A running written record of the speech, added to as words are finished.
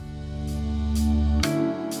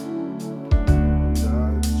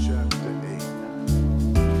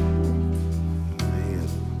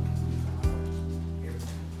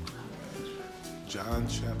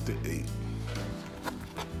chapter 8.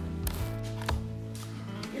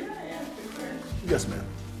 Yes, ma'am.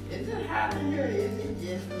 Is it hot in here? Is it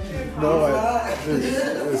just me? No, I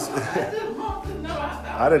just want to know.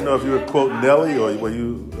 I didn't know if you were quoting Nelly or were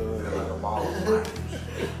you...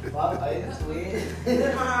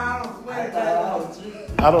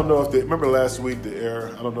 I don't know if remember last week the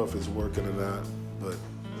air, I don't know if it's working or not, but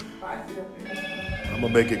I'm going to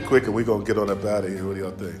make it quick and we're going to get on up out of here. What do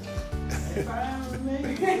y'all think?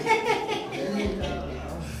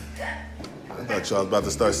 I thought y'all was about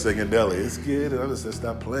to start singing Nelly. It's good. I just said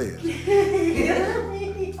stop playing.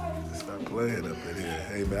 Stop playing up in here.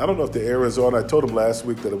 Hey, man, I don't know if the air is on. I told them last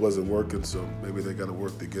week that it wasn't working, so maybe they got to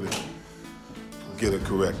work to get it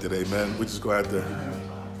corrected. Amen. We just going to have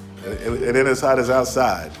to, and then it's hot as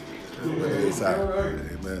outside. It's hot.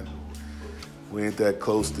 Amen. We ain't that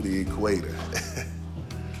close to the equator.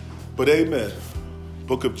 But amen.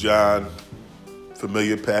 Book of John,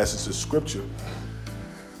 familiar passage of scripture.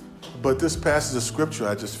 But this passage of scripture,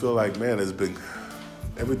 I just feel like, man, has been,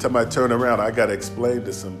 every time I turn around, I got to explain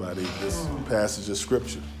to somebody this passage of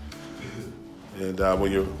scripture. And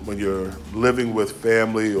when you're living with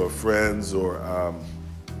family or friends, or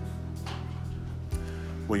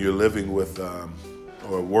when you're living with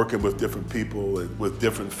or working with different people with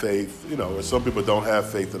different faith, or some people don't have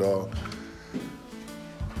faith at all.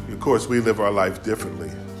 Of course, we live our life differently,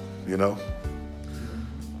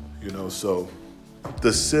 so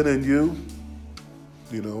the sin in you,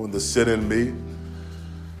 and the sin in me,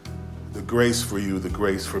 the grace for you, the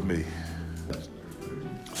grace for me.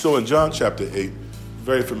 So in John chapter 8,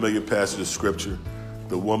 very familiar passage of scripture,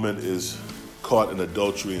 the woman is caught in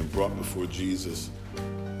adultery and brought before Jesus.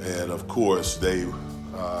 And of course,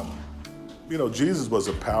 Jesus was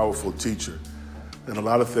a powerful teacher. And a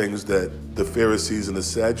lot of things that the Pharisees and the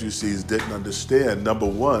Sadducees didn't understand. Number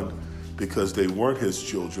one, because they weren't his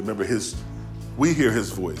children. Remember, we hear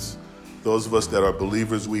his voice. Those of us that are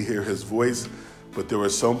believers, we hear his voice. But there are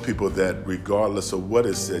some people that, regardless of what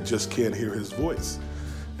is said, just can't hear his voice.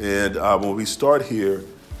 And when we start here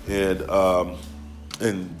in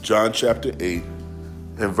John chapter 8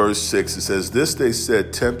 and verse 6, it says, "This they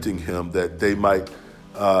said, tempting him, that they might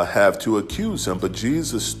have to accuse him. But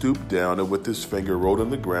Jesus stooped down and with his finger wrote on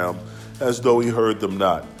the ground, as though he heard them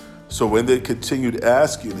not. So when they continued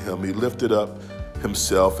asking him, he lifted up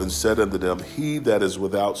himself and said unto them, He that is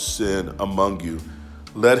without sin among you,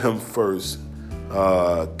 let him first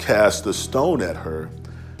cast a stone at her.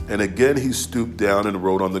 And again he stooped down and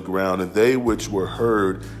wrote on the ground. And they which were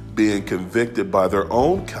heard, being convicted by their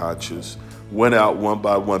own conscience, went out one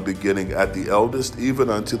by one, beginning at the eldest, even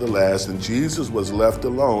unto the last. And Jesus was left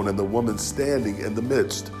alone, and the woman standing in the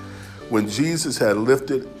midst. When Jesus had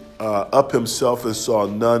lifted up himself and saw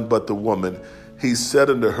none but the woman, he said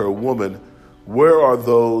unto her, Woman, where are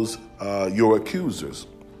those your accusers?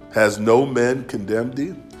 Has no man condemned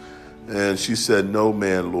thee? And she said, No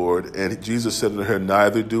man, Lord. And Jesus said unto her,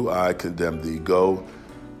 Neither do I condemn thee. Go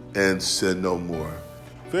and sin no more.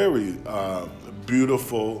 Very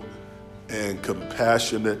beautiful and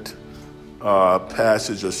compassionate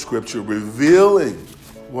passage of scripture, revealing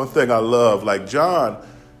one thing I love. Like, John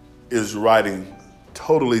is writing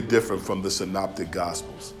totally different from the synoptic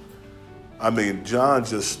gospels. I mean, John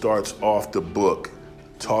just starts off the book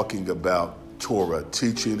talking about Torah,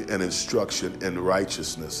 teaching and instruction in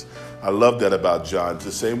righteousness. I love that about John.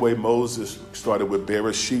 The same way Moses started with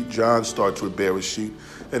Bereshit, John starts with Bereshit.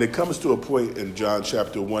 And it comes to a point in John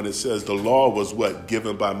chapter 1, it says the law was what?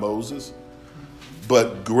 Given by Moses.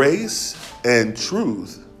 But grace and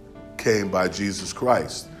truth came by Jesus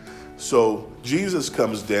Christ. So Jesus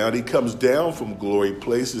comes down. He comes down from glory,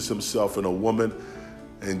 places himself in a woman,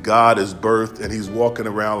 and God is birthed, and he's walking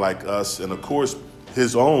around like us. And of course,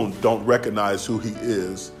 his own don't recognize who he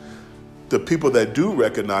is. The people that do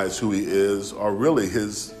recognize who he is are really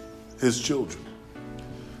his children.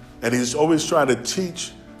 And he's always trying to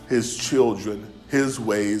teach his children his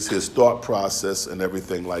ways, his thought process, and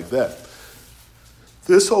everything like that.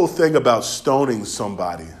 This whole thing about stoning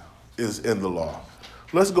somebody is in the law.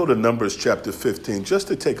 Let's go to Numbers chapter 15 just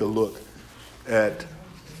to take a look at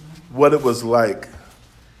what it was like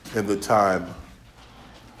in the time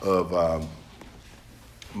of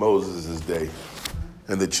Moses' day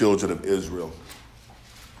and the children of Israel.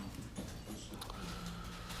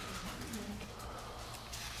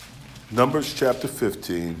 Numbers chapter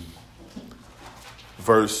 15,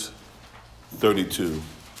 verse 32.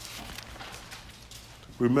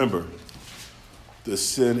 Remember, the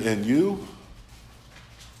sin in you,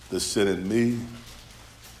 the sin in me,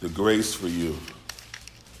 the grace for you,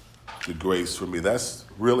 the grace for me. That's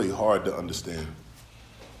really hard to understand.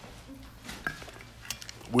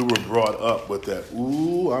 we were brought up with that.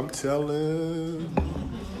 Ooh, I'm telling.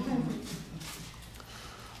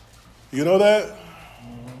 You know that?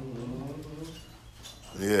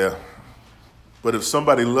 Yeah. But if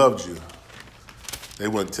somebody loved you, they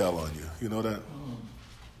wouldn't tell on you. You know that?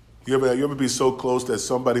 You ever be so close that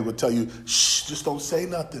somebody would tell you, shh, just don't say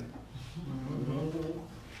nothing.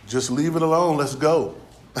 Just leave it alone. Let's go.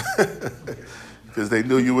 Because they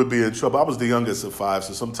knew you would be in trouble. I was the youngest of 5,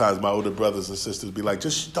 so sometimes my older brothers and sisters would be like,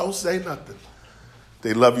 just don't say nothing.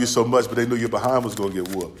 They love you so much, but they knew your behind was going to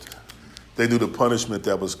get whooped. They knew the punishment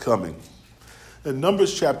that was coming. In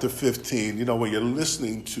Numbers chapter 15, when you're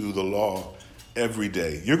listening to the law every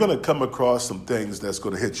day, you're going to come across some things that's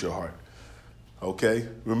going to hit your heart. Okay?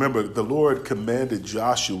 Remember, the Lord commanded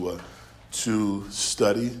Joshua to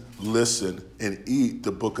study, listen, and eat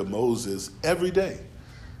the book of Moses every day.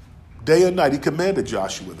 Day and night, he commanded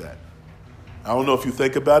Joshua that. I don't know if you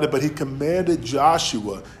think about it, but he commanded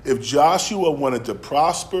Joshua, if Joshua wanted to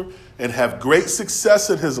prosper and have great success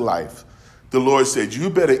in his life, the Lord said, you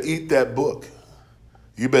better eat that book.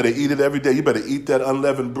 You better eat it every day. You better eat that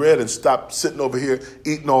unleavened bread and stop sitting over here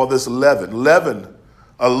eating all this leaven. Leaven,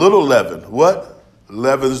 a little leaven. What?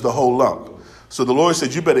 Leaven's the whole lump. So the Lord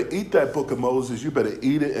said, you better eat that book of Moses. You better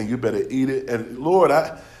eat it, and you better eat it. And Lord,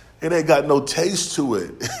 it ain't got no taste to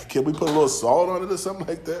it. Can we put a little salt on it or something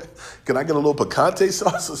like that? Can I get a little picante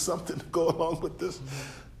sauce or something to go along with this?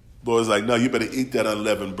 Lord's like, no, you better eat that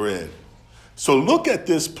unleavened bread. So look at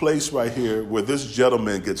this place right here where this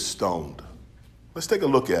gentleman gets stoned. Let's take a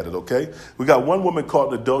look at it, okay? We got one woman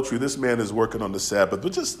caught in adultery. This man is working on the Sabbath.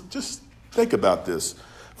 But just think about this.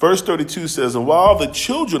 Verse 32 says, and while the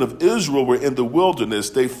children of Israel were in the wilderness,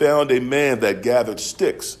 they found a man that gathered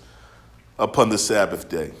sticks upon the Sabbath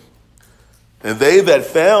day. And they that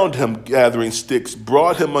found him gathering sticks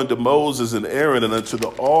brought him unto Moses and Aaron and unto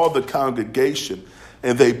all the congregation.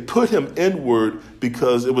 And they put him inward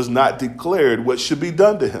because it was not declared what should be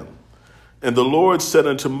done to him. And the Lord said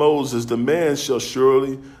unto Moses, the man shall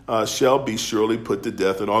be surely put to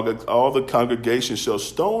death, and all the congregation shall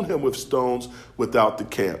stone him with stones without the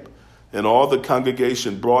camp. And all the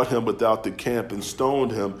congregation brought him without the camp and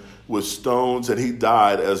stoned him with stones, and he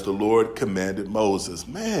died as the Lord commanded Moses.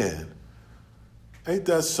 Man, ain't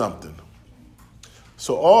that something?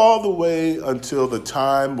 So all the way until the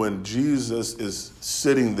time when Jesus is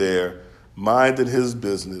sitting there minding his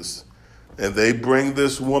business, and they bring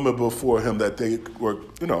this woman before him that they were,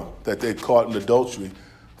 that they caught in adultery,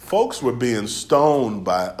 folks were being stoned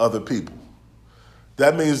by other people.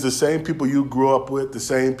 That means the same people you grew up with, the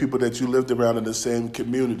same people that you lived around in the same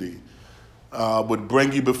community, would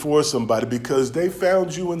bring you before somebody because they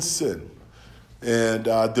found you in sin. And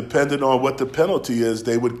depending on what the penalty is,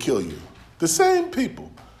 they would kill you. The same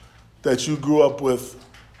people that you grew up with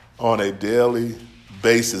on a daily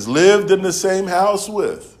basis, lived in the same house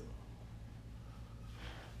with,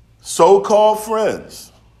 so-called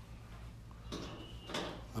friends,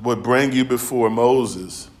 would bring you before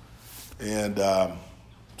Moses and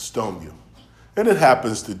stone you. And it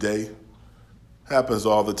happens today. Happens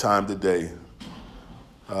all the time today.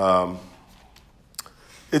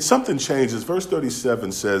 It's something changes. Verse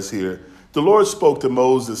 37 says here, the Lord spoke to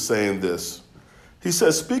Moses saying this. He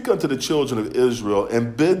says, speak unto the children of Israel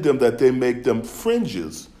and bid them that they make them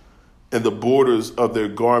fringes in the borders of their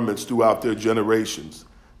garments throughout their generations,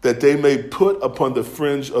 that they may put upon the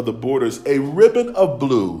fringe of the borders a ribbon of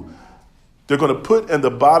blue. They're going to put in the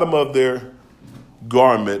bottom of their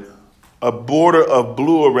garment a border of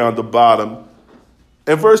blue around the bottom.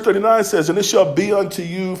 And verse 39 says, and it shall be unto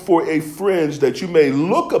you for a fringe that you may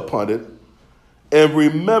look upon it and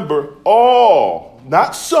remember all,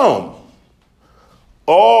 not some,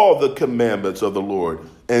 all the commandments of the Lord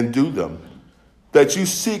and do them, that you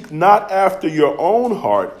seek not after your own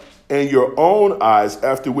heart and your own eyes,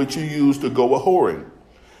 after which you used to go a-whoring,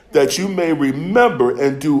 that you may remember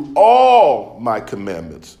and do all my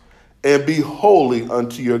commandments and be holy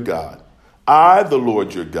unto your God. I, the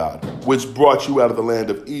Lord your God, which brought you out of the land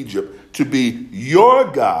of Egypt, to be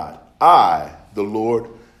your God. I, the Lord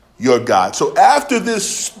your God. So after this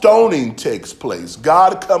stoning takes place,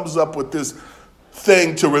 God comes up with this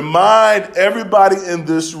thing to remind everybody in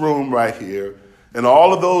this room right here and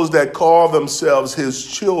all of those that call themselves his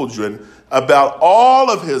children about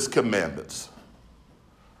all of his commandments.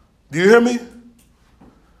 Do you hear me?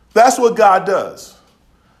 That's what God does.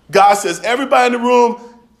 God says, everybody in the room,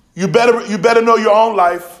 you better know your own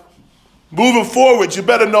life. Moving forward, you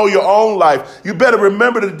better know your own life. You better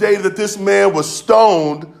remember the day that this man was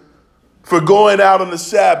stoned for going out on the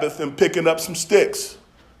Sabbath and picking up some sticks.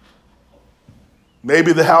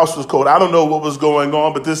 Maybe the house was cold. I don't know what was going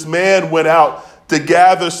on, but this man went out to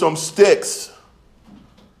gather some sticks.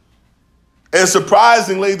 And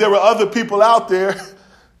surprisingly, there were other people out there.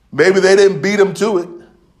 Maybe they didn't beat them to it.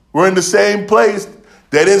 We're in the same place.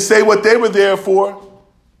 They didn't say what they were there for.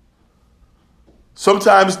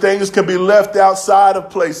 Sometimes things can be left outside of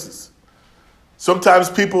places. Sometimes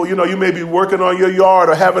people, you may be working on your yard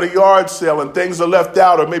or having a yard sale and things are left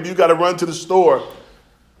out, or maybe you got to run to the store.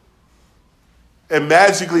 And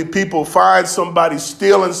magically people find somebody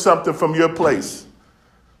stealing something from your place.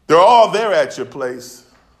 They're all there at your place,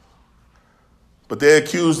 but they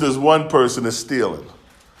accuse this one person of stealing.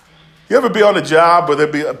 You ever be on a job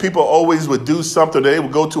where people always would do something? They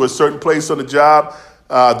would go to a certain place on the job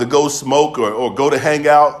to go smoke or go to hang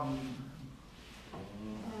out,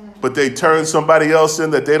 but they turn somebody else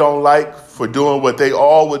in that they don't like for doing what they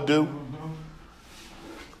all would do.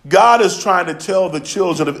 God is trying to tell the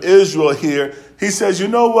children of Israel here. He says, you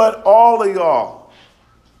know what? All of y'all,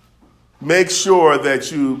 make sure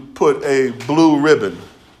that you put a blue ribbon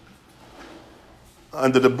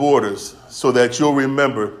under the borders so that you'll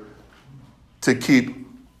remember to keep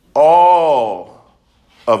all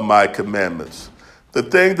of my commandments. The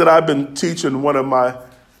thing that I've been teaching one of my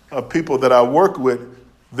people that I work with,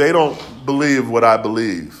 they don't believe what I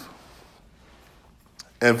believe.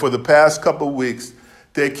 And for the past couple of weeks,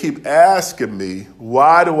 they keep asking me,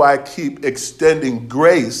 why do I keep extending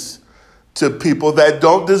grace to people that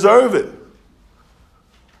don't deserve it?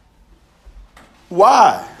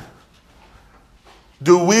 Why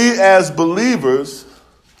do we as believers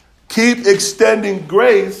keep extending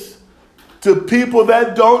grace to people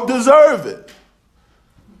that don't deserve it?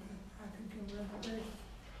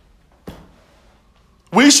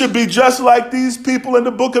 We should be just like these people in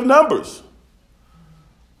the book of Numbers.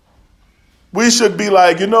 We should be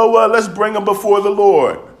like, you know what? Let's bring them before the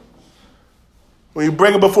Lord. When you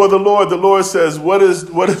bring them before the Lord says, what is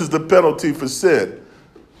the penalty for sin?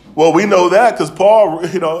 Well, we know that because Paul,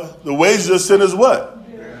 the wages of sin is what?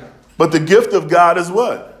 Yeah. But the gift of God is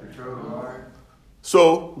what?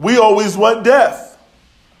 So we always want death.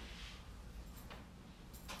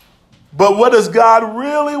 But what does God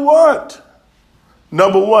really want?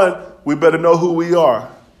 Number one, we better know who we are.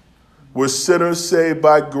 We're sinners saved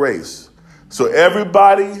by grace. So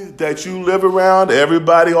everybody that you live around,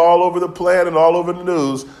 everybody all over the planet and all over the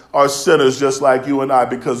news are sinners just like you and I.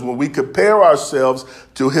 Because when we compare ourselves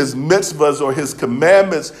to his mitzvahs or his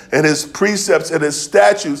commandments and his precepts and his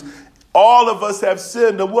statutes, all of us have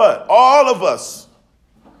sinned to what? All of us.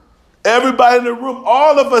 Everybody in the room,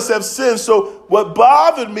 all of us have sinned. So what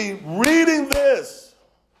bothered me reading this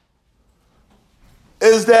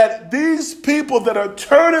is that these people that are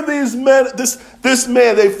turning these men, this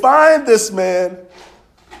man, they find this man,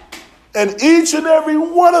 and each and every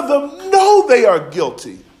one of them know they are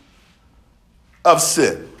guilty of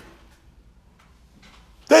sin.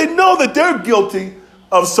 They know that they're guilty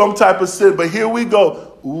of some type of sin, but here we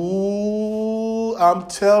go. Ooh, I'm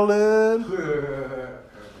telling.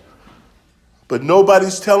 But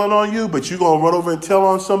nobody's telling on you, but you're going to run over and tell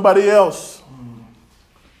on somebody else.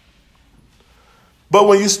 But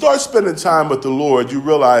when you start spending time with the Lord, you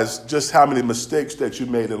realize just how many mistakes that you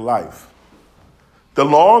made in life. The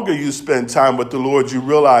longer you spend time with the Lord, you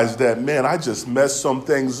realize that, man, I just messed some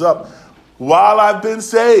things up while I've been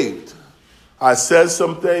saved. I said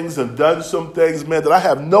some things and done some things, man, that I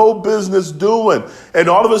have no business doing. And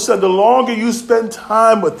all of a sudden, the longer you spend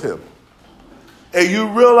time with him, and you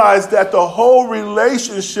realize that the whole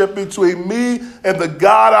relationship between me and the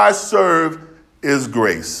God I serve is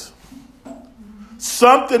grace.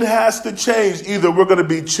 Something has to change. Either we're going to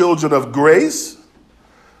be children of grace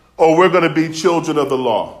or we're going to be children of the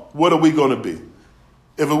law. What are we going to be?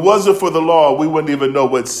 If it wasn't for the law, we wouldn't even know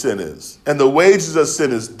what sin is. And the wages of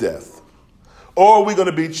sin is death. Or are we going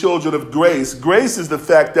to be children of grace? Grace is the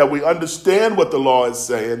fact that we understand what the law is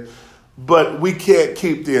saying, but we can't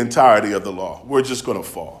keep the entirety of the law. We're just going to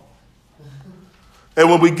fall.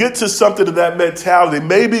 And when we get to something of that mentality,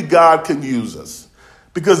 maybe God can use us.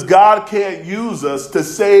 Because God can't use us to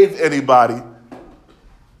save anybody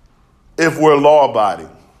if we're law-abiding.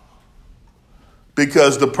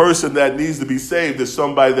 Because the person that needs to be saved is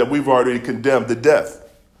somebody that we've already condemned to death.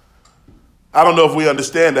 I don't know if we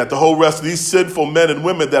understand that. The whole rest of these sinful men and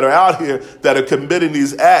women that are out here that are committing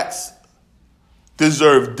these acts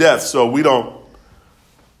deserve death. So we don't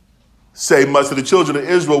say much. So the children of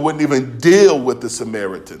Israel wouldn't even deal with the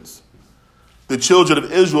Samaritans. The children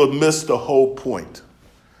of Israel missed the whole point.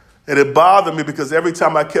 And it bothered me because every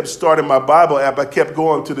time I kept starting my Bible app, I kept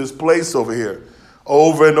going to this place over here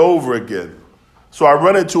over and over again. So I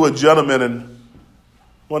run into a gentleman, and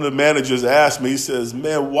one of the managers asked me, he says,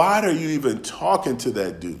 man, why are you even talking to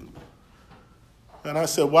that dude? And I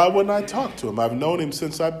said, why wouldn't I talk to him? I've known him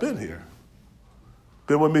since I've been here.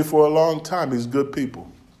 Been with me for a long time. He's good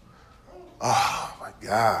people. Oh, my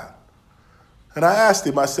God. And I asked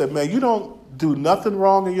him, I said, man, you don't do nothing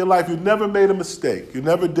wrong in your life. You never made a mistake. You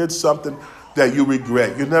never did something that you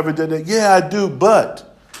regret. You never did it. Yeah, I do,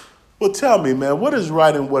 but. Well, tell me, man, what is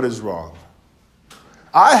right and what is wrong?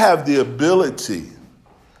 I have the ability,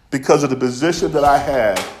 because of the position that I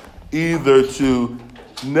have, either to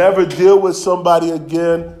never deal with somebody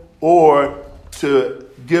again or to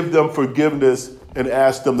give them forgiveness and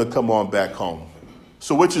ask them to come on back home.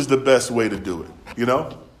 So which is the best way to do it? You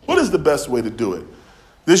know? What is the best way to do it?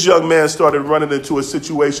 This young man started running into a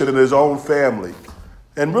situation in his own family.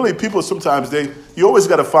 And really, people sometimes, you always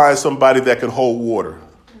got to find somebody that can hold water.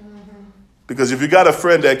 Because if you got a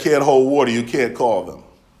friend that can't hold water, you can't call them.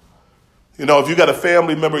 You know, if you got a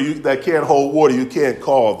family member that can't hold water, you can't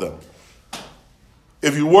call them.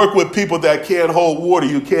 If you work with people that can't hold water,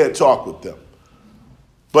 you can't talk with them.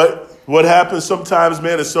 But what happens sometimes,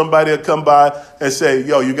 man, is somebody will come by and say,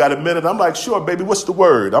 yo, you got a minute? I'm like, sure, baby, what's the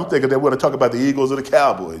word? I'm thinking they want to talk about the Eagles or the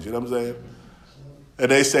Cowboys, you know what I'm saying? And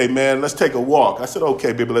they say, man, let's take a walk. I said,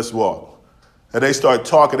 okay, baby, let's walk. And they start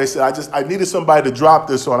talking. They said, I needed somebody to drop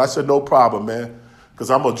this on. I said, no problem, man, because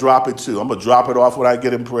I'm going to drop it too. I'm going to drop it off when I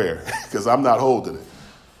get in prayer because I'm not holding it.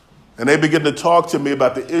 And they begin to talk to me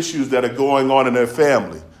about the issues that are going on in their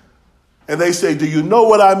family. And they say, do you know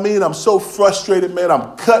what I mean? I'm so frustrated, man.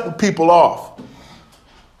 I'm cutting people off.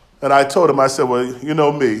 And I told them, I said, well, you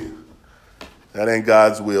know me. That ain't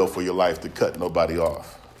God's will for your life to cut nobody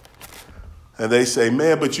off. And they say,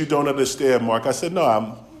 man, but you don't understand, Mark. I said,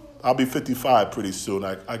 no, I'll be 55 pretty soon.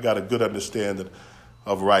 I got a good understanding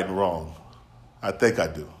of right and wrong. I think I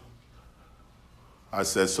do. I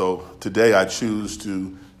said, so today I choose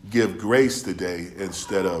to give grace today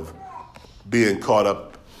instead of being caught up,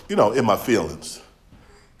 in my feelings.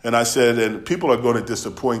 And I said, and people are going to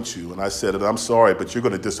disappoint you. And I said, and I'm sorry, but you're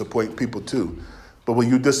going to disappoint people too. But when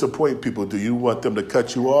you disappoint people, do you want them to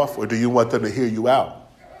cut you off or do you want them to hear you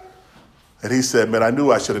out? And he said, man, I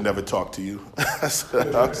knew I should have never talked to you. I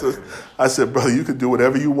said, brother, you can do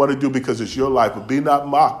whatever you want to do because it's your life. But be not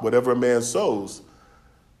mocked. Whatever a man sows,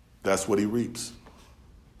 that's what he reaps.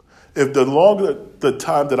 If the longer the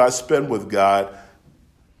time that I spend with God,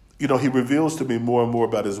 he reveals to me more and more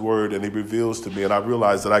about his word, and he reveals to me, and I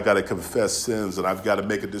realize that I got to confess sins, and I've got to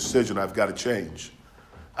make a decision. I've got to change.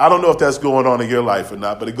 I don't know if that's going on in your life or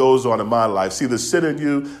not, but it goes on in my life. See, the sin in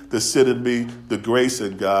you, the sin in me, the grace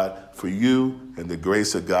in God for you, and the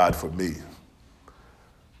grace of God for me.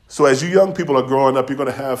 So as you young people are growing up, you're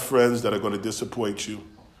going to have friends that are going to disappoint you,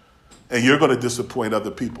 and you're going to disappoint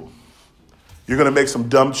other people. You're going to make some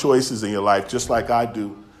dumb choices in your life, just like I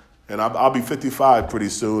do. And I'll be 55 pretty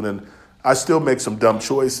soon, and I still make some dumb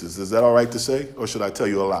choices. Is that all right to say, or should I tell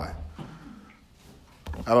you a lie?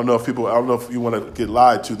 I don't know if you want to get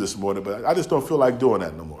lied to this morning, but I just don't feel like doing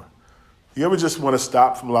that no more. You ever just want to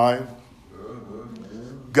stop from lying?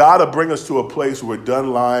 God will bring us to a place where we're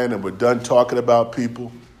done lying and we're done talking about people.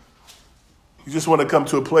 You just want to come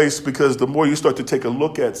to a place because the more you start to take a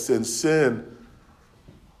look at sin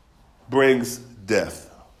brings death.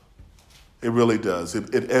 It really does.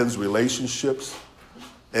 It ends relationships,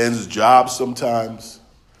 ends jobs sometimes.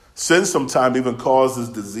 Sin sometimes even causes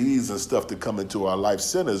disease and stuff to come into our life.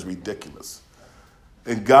 Sin is ridiculous.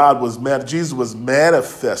 And Jesus was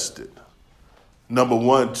manifested, number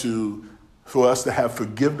one, for us to have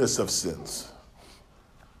forgiveness of sins.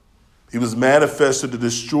 He was manifested to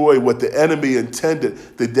destroy what the enemy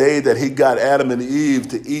intended the day that he got Adam and Eve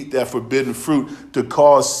to eat that forbidden fruit, to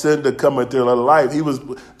cause sin to come into their life.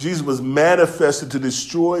 Jesus was manifested to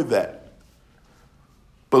destroy that.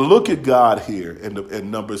 But look at God here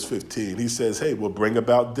in Numbers 15. He says, hey, we'll bring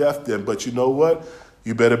about death then. But you know what?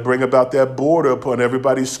 You better bring about that border upon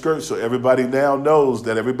everybody's skirt so everybody now knows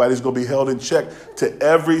that everybody's going to be held in check to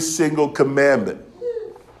every single commandment.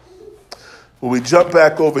 When we jump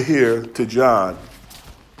back over here to John,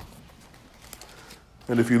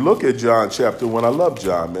 and if you look at John chapter 1, I love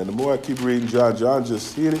John, man. The more I keep reading John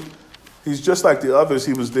just he's just like the others.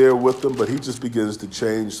 He was there with them, but he just begins to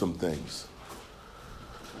change some things.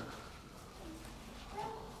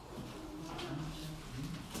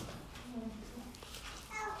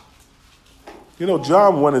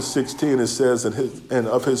 John 1:16, it says, and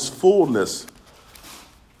of his fullness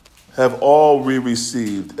have all we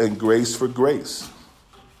received, and grace for grace.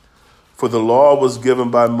 For the law was given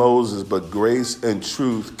by Moses, but grace and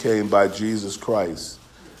truth came by Jesus Christ.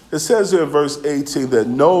 It says here in verse 18 that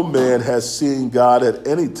no man has seen God at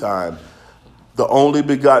any time. The only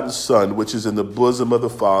begotten Son, which is in the bosom of the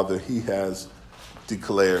Father, he has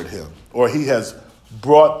declared him, or he has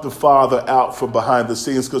brought the Father out from behind the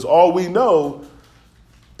scenes, because all we know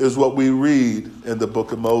is what we read in the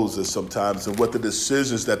book of Moses sometimes and what the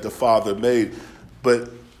decisions that the Father made. But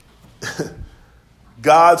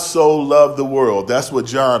God so loved the world. That's what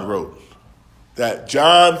John wrote. That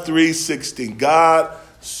John 3:16, God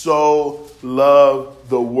so loved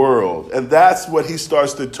the world. And that's what he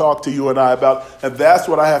starts to talk to you and I about. And that's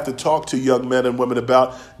what I have to talk to young men and women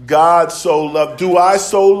about. God so loved. Do I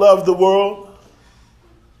so love the world?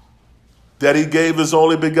 That he gave his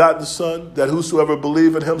only begotten Son, that whosoever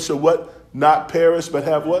believe in him shall what? Not perish, but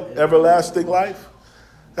have what? Everlasting life.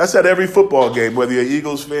 That's at every football game, whether you're an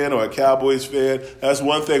Eagles fan or a Cowboys fan. That's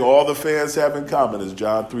one thing all the fans have in common is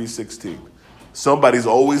John 3:16. Somebody's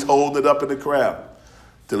always holding it up in the crowd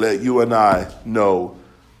to let you and I know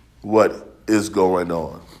what is going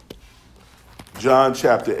on. John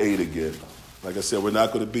chapter 8 again. Like I said, we're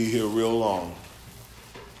not going to be here real long.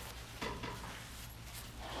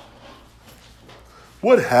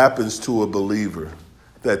 What happens to a believer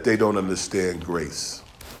that they don't understand grace?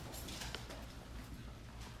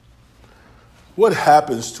 What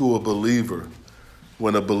happens to a believer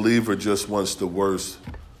when a believer just wants the worst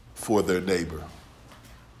for their neighbor?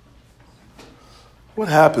 What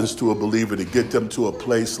happens to a believer to get them to a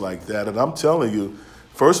place like that? And I'm telling you,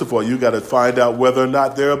 first of all, you got to find out whether or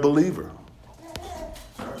not they're a believer.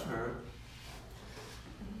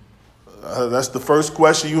 That's the first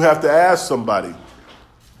question you have to ask somebody.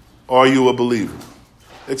 Are you a believer?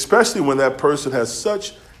 Especially when that person has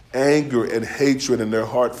such anger and hatred in their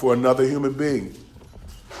heart for another human being.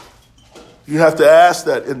 You have to ask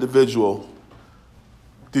that individual,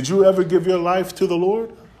 did you ever give your life to the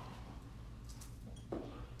Lord?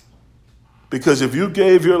 Because if you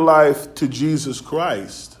gave your life to Jesus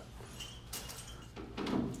Christ,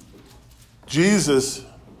 Jesus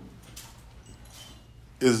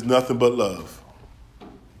is nothing but love.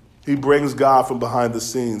 He brings God from behind the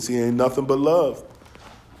scenes. He ain't nothing but love.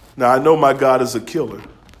 Now, I know my God is a killer,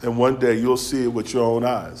 and one day you'll see it with your own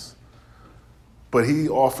eyes. But he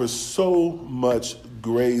offers so much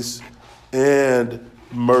grace and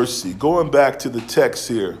mercy. Going back to the text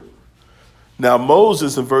here. Now,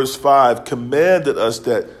 Moses in verse 5 commanded us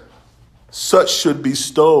that such should be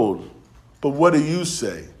stoned. But what do you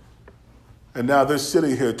say? And now they're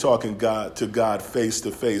sitting here talking to God face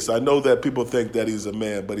to face. I know that people think that he's a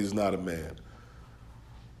man, but he's not a man.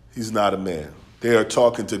 He's not a man. They are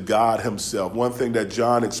talking to God himself. One thing that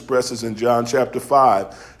John expresses in John chapter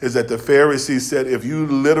 5 is that the Pharisees said, if you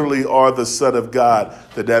literally are the Son of God,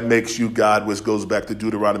 that makes you God, which goes back to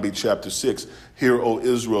Deuteronomy chapter 6. Hear, O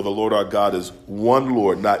Israel, the Lord our God is one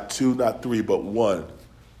Lord, not two, not three, but one.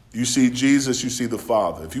 You see Jesus, you see the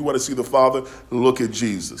Father. If you want to see the Father, look at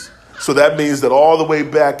Jesus. So that means that all the way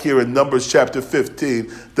back here in Numbers chapter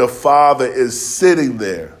 15, the Father is sitting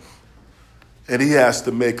there. And he has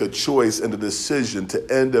to make a choice and a decision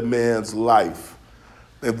to end a man's life.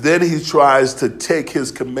 And then he tries to take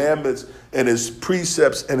his commandments and his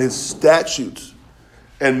precepts and his statutes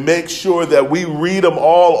and make sure that we read them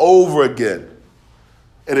all over again.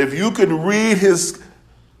 And if you can read his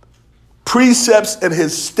precepts and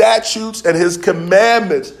his statutes and his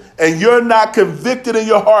commandments, and you're not convicted in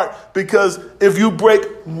your heart, because if you break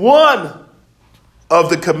one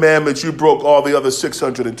of the commandments, you broke all the other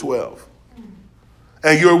 612.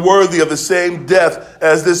 And you're worthy of the same death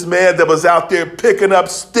as this man that was out there picking up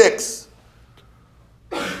sticks.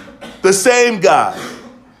 The same God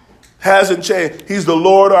hasn't changed. He's the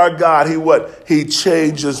Lord our God. He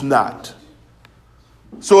changes not.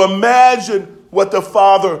 So imagine what the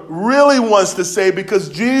Father really wants to say, because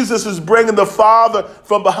Jesus is bringing the Father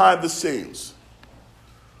from behind the scenes.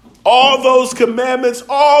 All those commandments,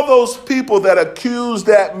 all those people that accuse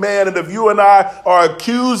that man, and if you and I are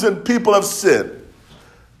accusing people of sin,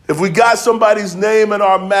 if we got somebody's name in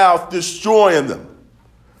our mouth destroying them,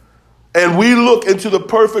 and we look into the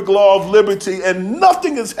perfect law of liberty and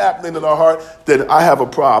nothing is happening in our heart, then I have a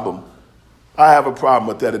problem. I have a problem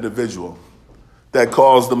with that individual that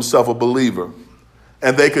calls themselves a believer.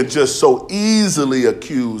 And they can just so easily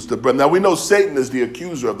accuse the brother. Now, we know Satan is the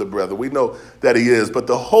accuser of the brethren. We know that he is. But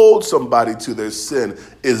to hold somebody to their sin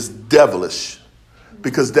is devilish,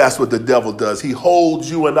 because that's what the devil does. He holds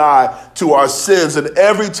you and I to our sins. And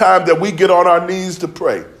every time that we get on our knees to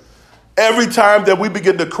pray, every time that we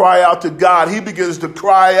begin to cry out to God, he begins to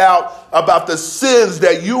cry out about the sins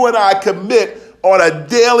that you and I commit on a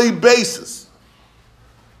daily basis.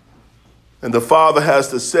 And the Father has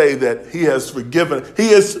to say that he has forgiven. He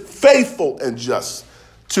is faithful and just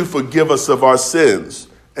to forgive us of our sins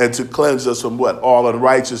and to cleanse us from what? All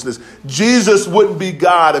unrighteousness. Jesus wouldn't be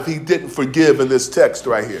God if he didn't forgive in this text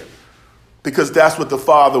right here. because that's what the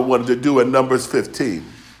Father wanted to do in Numbers 15.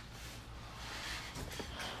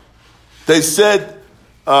 They said,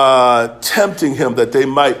 tempting him that they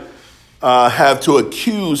might have to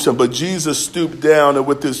accuse him, but Jesus stooped down and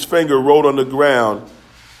with his finger wrote on the ground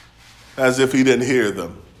as if he didn't hear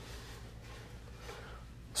them.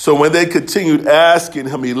 So when they continued asking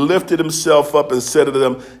him, he lifted himself up and said to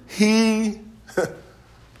them,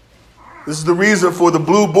 this is the reason for the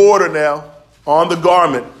blue border now on the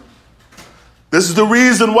garment. This is the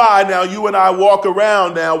reason why now you and I walk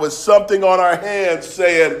around now with something on our hands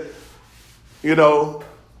saying,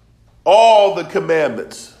 all the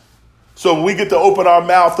commandments. So we get to open our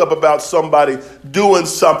mouth up about somebody doing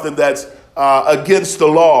something that's against the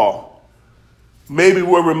law. Maybe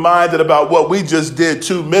we're reminded about what we just did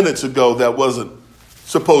 2 minutes ago that wasn't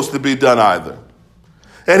supposed to be done either.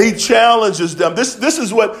 And he challenges them. This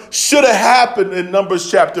is what should have happened in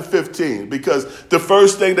Numbers chapter 15, because the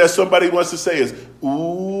first thing that somebody wants to say is,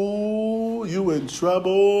 ooh, you in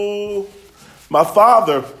trouble. My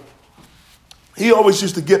father, he always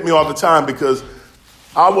used to get me all the time because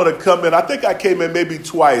I would have come in. I think I came in maybe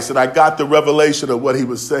twice and I got the revelation of what he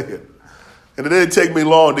was saying. And it didn't take me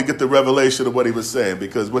long to get the revelation of what he was saying,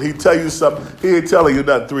 because when he tell you something, he ain't telling you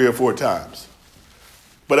nothing 3 or 4 times.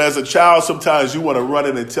 But as a child, sometimes you want to run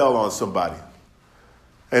in and tell on somebody.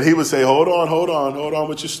 And he would say, hold on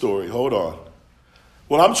with your story. Hold on.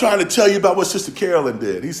 Well, I'm trying to tell you about what Sister Carolyn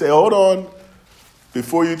did. He said, hold on.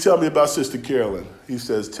 Before you tell me about Sister Carolyn, he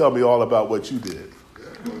says, tell me all about what you did.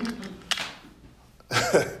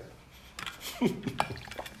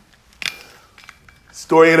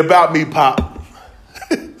 Story ain't about me, Pop.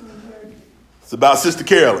 It's about Sister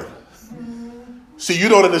Carolyn. See, you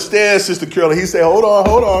don't understand Sister Carolyn. He said, hold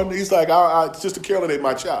on. He's like, Sister Carolyn ain't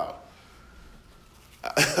my child.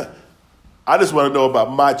 I just want to know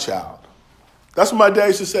about my child. That's what my dad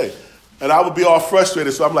used to say. And I would be all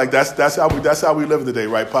frustrated. So I'm like, that's how we live today,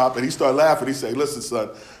 right, Pop? And he started laughing. He said, listen, son,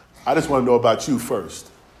 I just want to know about you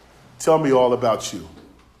first. Tell me all about you.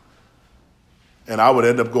 And I would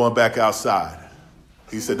end up going back outside.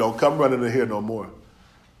 He said, don't come running in here no more.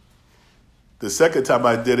 The second time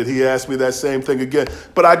I did it, he asked me that same thing again.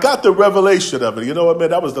 But I got the revelation of it. You know what,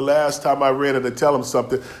 man? That was the last time I ran in to tell him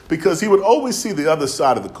something, because he would always see the other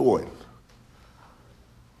side of the coin.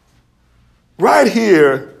 Right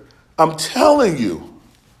here, I'm telling you,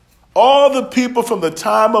 all the people from the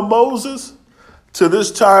time of Moses to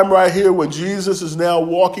this time right here when Jesus is now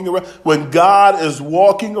walking around, when God is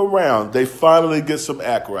walking around, they finally get some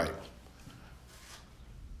act right.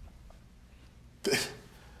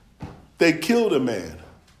 They killed a man.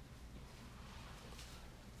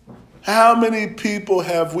 How many people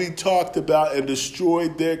have we talked about and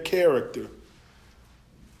destroyed their character,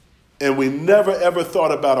 and we never ever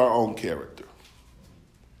thought about our own character?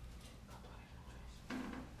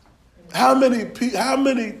 How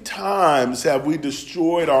many times have we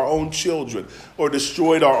destroyed our own children, or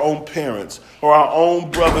destroyed our own parents, or our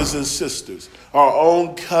own brothers and sisters, our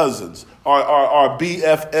own cousins, our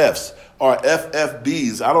BFFs, our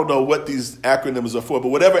FFBs? I don't know what these acronyms are for, but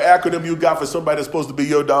whatever acronym you got for somebody that's supposed to be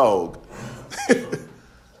your dog.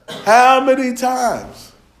 How many times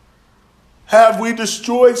have we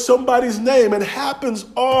destroyed somebody's name? It happens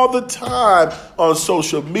all the time on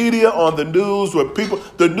social media, on the news, where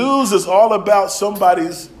the news is all about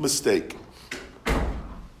somebody's mistake.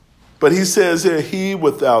 But he says here, he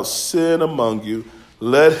without sin among you,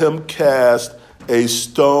 let him cast a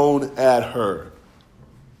stone at her.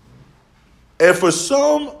 And for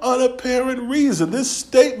some unapparent reason, this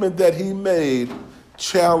statement that he made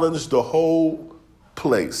challenged the whole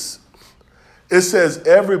place. It says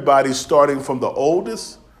everybody, starting from the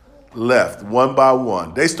oldest, left one by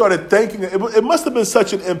one. They started thinking, it must have been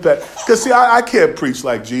such an impact. Because see, I can't preach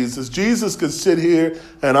like Jesus. Jesus could sit here,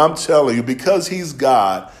 and I'm telling you, because he's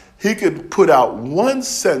God, he could put out one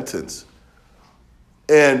sentence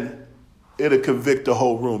and it'll convict the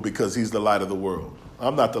whole room, because he's the light of the world.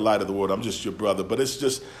 I'm not the light of the world. I'm just your brother. But it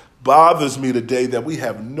just bothers me today that we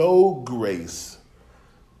have no grace,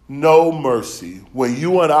 no mercy, when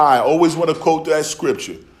you and I always want to quote that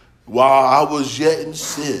scripture. While I was yet in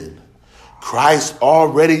sin, Christ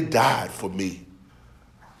already died for me.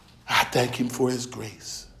 I thank him for his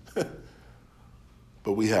grace.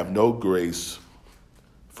 But we have no grace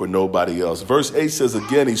for nobody else. Verse 8 says,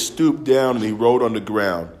 again, he stooped down and he wrote on the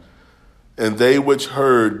ground. And they which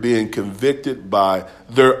heard, being convicted by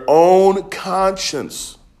their own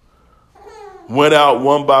conscience, went out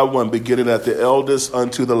one by one, beginning at the eldest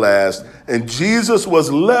unto the last. And Jesus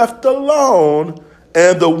was left alone,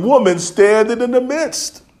 and the woman standing in the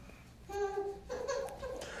midst.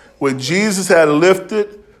 When Jesus had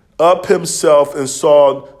lifted up himself and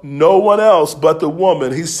saw no one else but the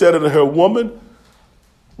woman, he said unto her, Woman,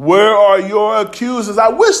 where are your accusers? I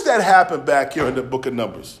wish that happened back here in the book of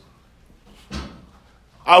Numbers.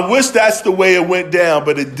 I wish that's the way it went down,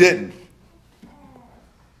 but it didn't.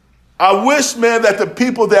 I wish, man, that the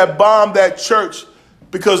people that bombed that church,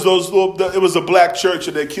 because it was a black church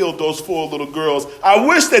and they killed those 4 little girls, I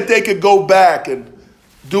wish that they could go back and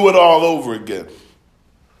do it all over again.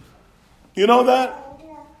 You know that?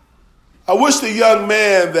 I wish the young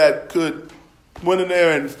man that could went in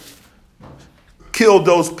there and killed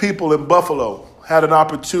those people in Buffalo had an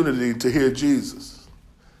opportunity to hear Jesus.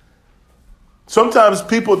 Sometimes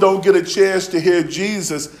people don't get a chance to hear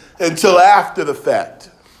Jesus until after the fact.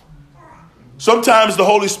 Sometimes the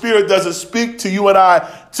Holy Spirit doesn't speak to you and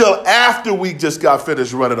I till after we just got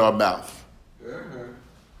finished running our mouth.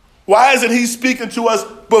 Why isn't he speaking to us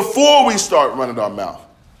before we start running our mouth?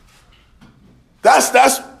 There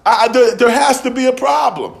has to be a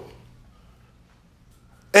problem.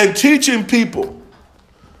 And teaching people.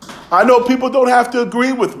 I know people don't have to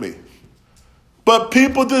agree with me, but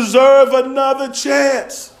people deserve another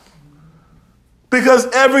chance. Because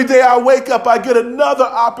every day I wake up, I get another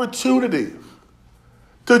opportunity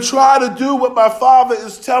to try to do what my Father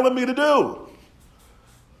is telling me to do.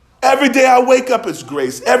 Every day I wake up, it's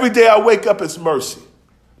grace. Every day I wake up, it's mercy.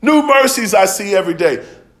 New mercies I see every day.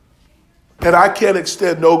 And I can't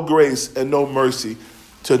extend no grace and no mercy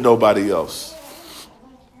to nobody else.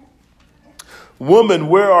 Woman,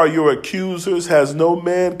 where are your accusers? Has no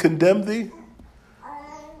man condemned thee?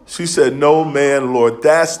 She said, No man, Lord.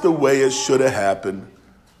 That's the way it should have happened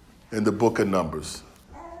in the book of Numbers.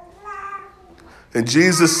 And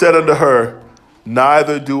Jesus said unto her,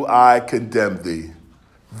 Neither do I condemn thee.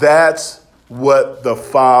 That's what the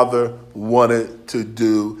Father wanted to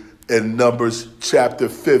do in Numbers chapter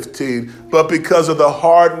 15, but because of the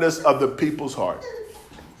hardness of the people's heart.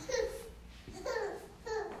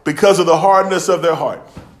 Because of the hardness of their heart.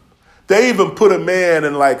 They even put a man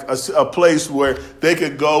in like a place where they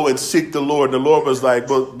could go and seek the Lord. And the Lord was like,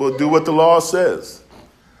 but do what the law says.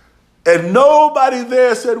 And nobody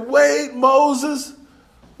there said, Wait, Moses,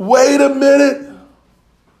 wait a minute.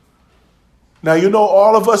 Now, you know,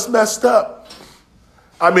 all of us messed up.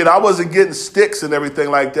 I mean, I wasn't getting sticks and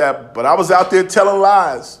everything like that, but I was out there telling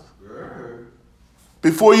lies.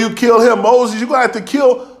 Before you kill him, Moses, you're going to have to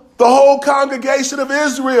kill the whole congregation of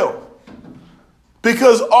Israel.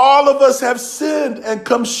 Because all of us have sinned and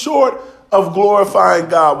come short of glorifying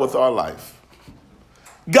God with our life.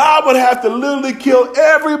 God would have to literally kill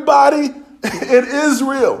everybody in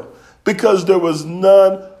Israel because there was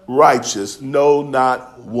none righteous, no,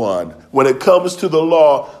 not one. When it comes to the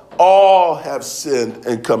law, all have sinned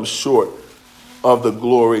and come short of the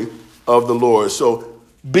glory of the Lord. So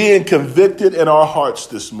being convicted in our hearts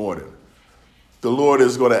this morning, the Lord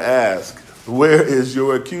is going to ask, where is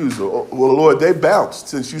your accuser? Well, Lord, they bounced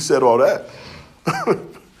since you said all that.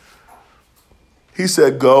 He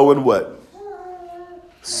said, go and what?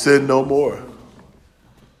 Sin no more.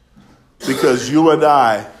 Because you and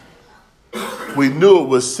I, we knew it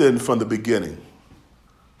was sin from the beginning,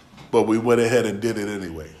 but we went ahead and did it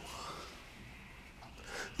anyway.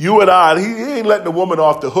 You and I, he ain't letting the woman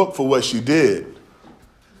off the hook for what she did.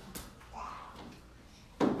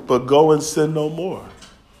 But go and sin no more.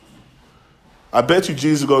 I bet you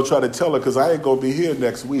Jesus is going to try to tell her because I ain't going to be here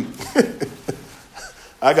next week.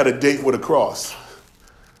 I got a date with a cross.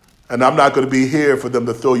 And I'm not going to be here for them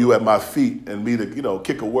to throw you at my feet and me to,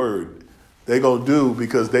 kick a word. They're going to do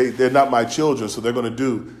because they're not my children, so they're going to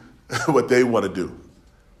do what they want to do.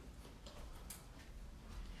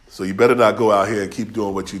 So you better not go out here and keep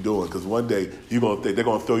doing what you're doing because one day they're going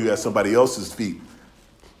to throw you at somebody else's feet.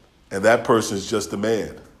 And that person's just a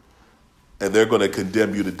man. And they're going to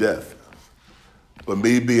condemn you to death. But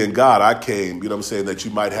me being God, I came, that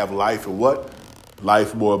you might have life and what?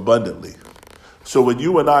 Life more abundantly. So when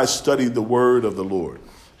you and I study the word of the Lord,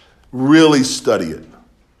 really study it,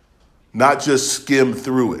 not just skim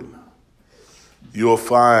through it, you'll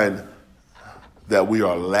find that we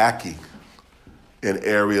are lacking in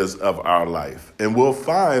areas of our life. And we'll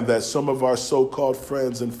find that some of our so-called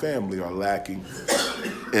friends and family are lacking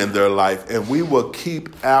in their life. And we will keep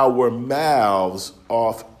our mouths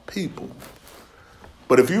off people.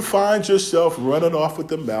 But if you find yourself running off with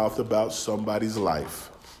the mouth about somebody's life,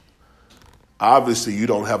 obviously you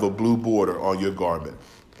don't have a blue border on your garment.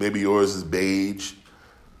 Maybe yours is beige.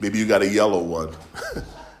 Maybe you got a yellow one.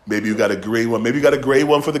 Maybe you got a green one. Maybe you got a gray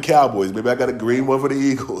one for the Cowboys. Maybe I got a green one for the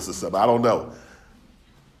Eagles or something. I don't know.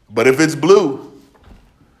 But if it's blue,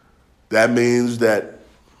 that means that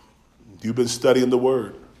you've been studying the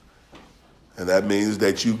word. And that means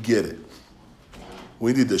that you get it.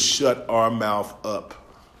 We need to shut our mouth up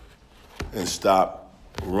and stop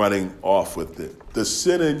running off with it. The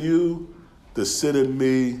sin in you, the sin in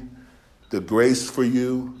me, the grace for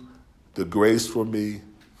you, the grace for me,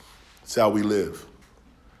 it's how we live.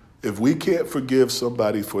 If we can't forgive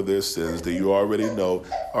somebody for their sins, then you already know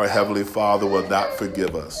our Heavenly Father will not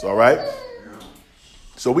forgive us, all right?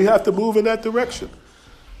 So we have to move in that direction.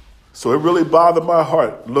 So it really bothered my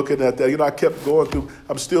heart looking at that. I kept going through.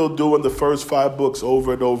 I'm still doing the first 5 books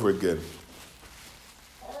over and over again.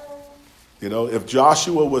 If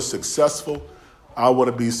Joshua was successful, I want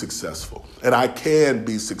to be successful. And I can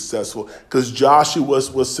be successful because Joshua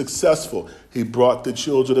was successful. He brought the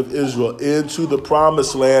children of Israel into the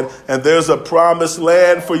promised land, and there's a promised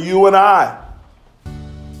land for you and I.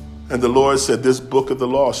 And the Lord said, this book of the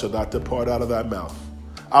law shall not depart out of thy mouth.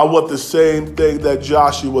 I want the same thing that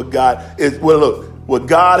Joshua got. Look, what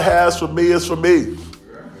God has for me is for me.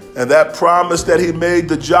 And that promise that he made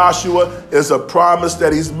to Joshua is a promise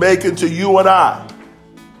that he's making to you and I.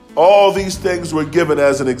 All these things were given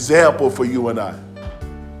as an example for you and I.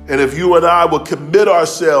 And if you and I will commit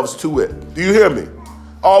ourselves to it, do you hear me?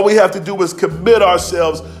 All we have to do is commit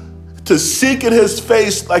ourselves to seeking his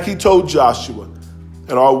face like he told Joshua.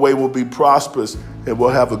 And our way will be prosperous and we'll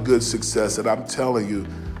have a good success. And I'm telling you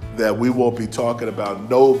that we won't be talking about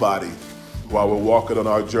nobody while we're walking on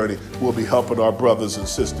our journey. We'll be helping our brothers and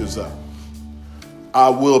sisters up. I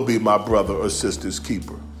will be my brother or sister's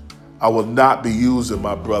keeper. I will not be using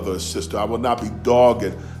my brother or sister. I will not be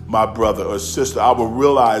dogging my brother or sister. I will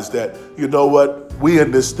realize that, you know what? We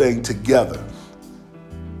in this thing together.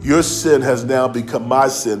 Your sin has now become my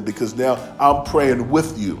sin because now I'm praying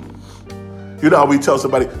with you. You know how we tell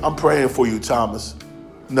somebody, I'm praying for you, Thomas.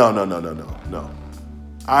 No.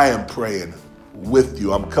 I am praying with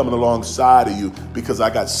you. I'm coming alongside of you because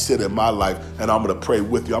I got sin in my life and I'm going to pray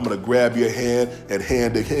with you. I'm going to grab your hand and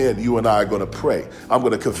hand to hand, you and I are going to pray. I'm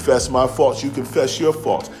going to confess my faults. You confess your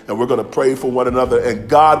faults and we're going to pray for one another and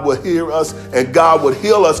God will hear us and God will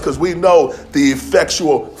heal us because we know the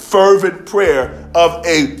effectual, fervent prayer of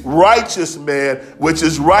a righteous man, which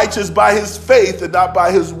is righteous by his faith and not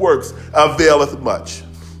by his works, availeth much.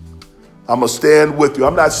 I'm going to stand with you.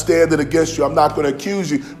 I'm not standing against you. I'm not going to accuse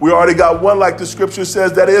you. We already got one, like the scripture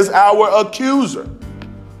says, that is our accuser.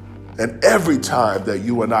 And every time that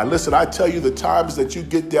you and I, listen, I tell you the times that you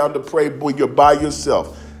get down to pray when you're by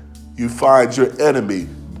yourself, you find your enemy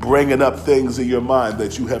bringing up things in your mind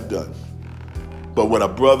that you have done. But when a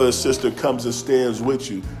brother or sister comes and stands with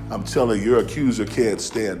you, I'm telling you, your accuser can't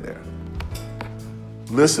stand there.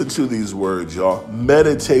 Listen to these words, y'all.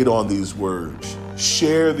 Meditate on these words.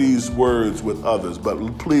 Share these words with others, but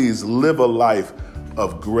please live a life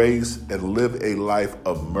of grace and live a life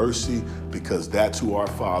of mercy because that's who our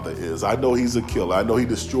Father is. I know he's a killer. I know he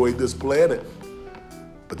destroyed this planet,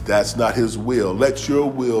 but that's not his will. Let your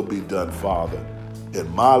will be done, Father, in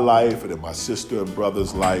my life and in my sister and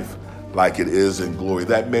brother's life like it is in glory.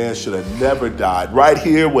 That man should have never died. Right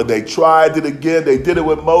here, when they tried it again, they did it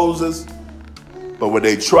with Moses, but when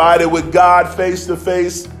they tried it with God face to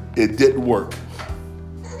face, it didn't work.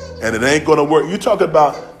 And it ain't going to work. You're talking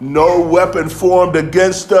about no weapon formed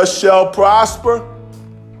against us shall prosper.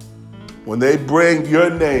 When they bring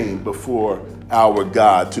your name before our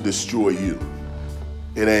God to destroy you,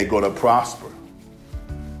 it ain't going to prosper.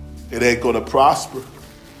 It ain't going to prosper.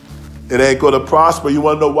 It ain't going to prosper. You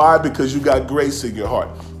want to know why? Because you got grace in your heart.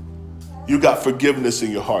 You got forgiveness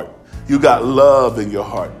in your heart. You got love in your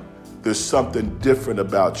heart. There's something different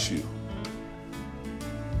about you.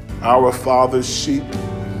 Our Father's sheep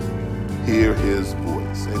hear his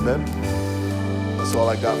voice. Amen. That's all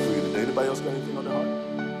I got for you today. Anybody else got anything on their heart?